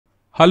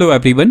Hello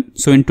everyone.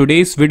 So in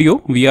today's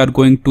video we are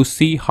going to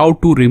see how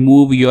to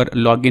remove your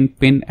login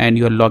pin and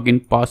your login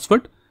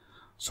password.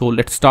 So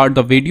let's start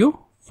the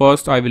video.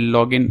 First I will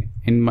log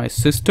in my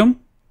system.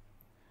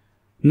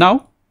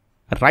 Now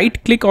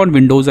right click on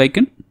Windows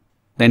icon,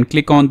 then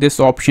click on this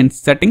option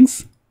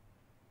settings.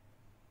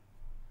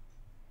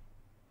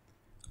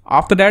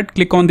 After that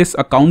click on this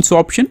accounts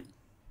option.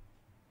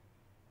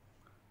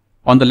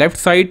 On the left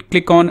side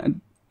click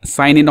on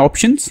sign in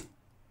options.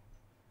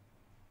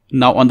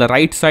 Now on the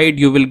right side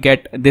you will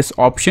get this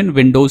option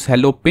Windows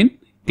Hello Pin.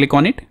 Click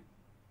on it.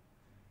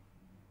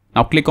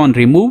 Now click on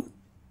remove.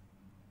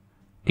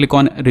 Click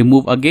on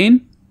remove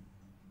again.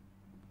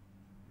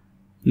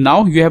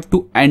 Now you have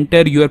to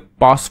enter your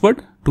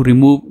password to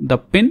remove the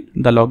pin,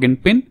 the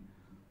login pin.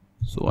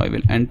 So I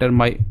will enter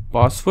my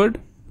password.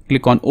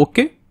 Click on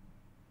OK.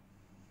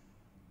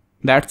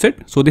 That's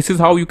it. So this is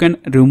how you can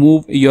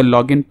remove your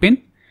login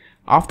pin.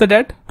 After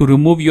that, to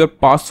remove your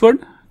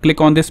password, click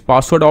on this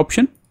password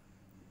option.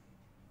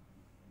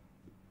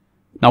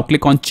 Now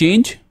click on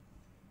change.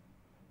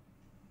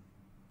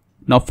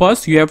 Now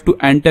first you have to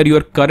enter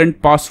your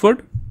current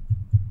password.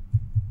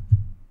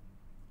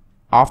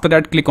 After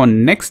that click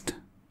on next.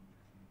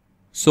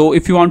 So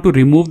if you want to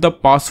remove the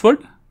password,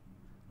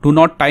 do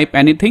not type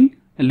anything,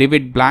 leave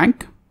it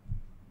blank.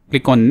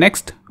 Click on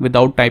next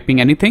without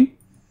typing anything.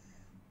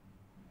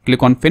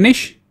 Click on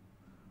finish.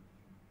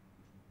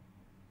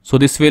 So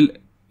this will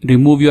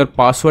remove your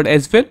password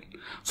as well.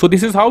 So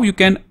this is how you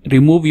can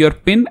remove your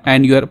pin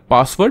and your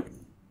password.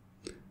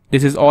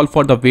 This is all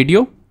for the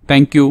video.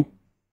 Thank you.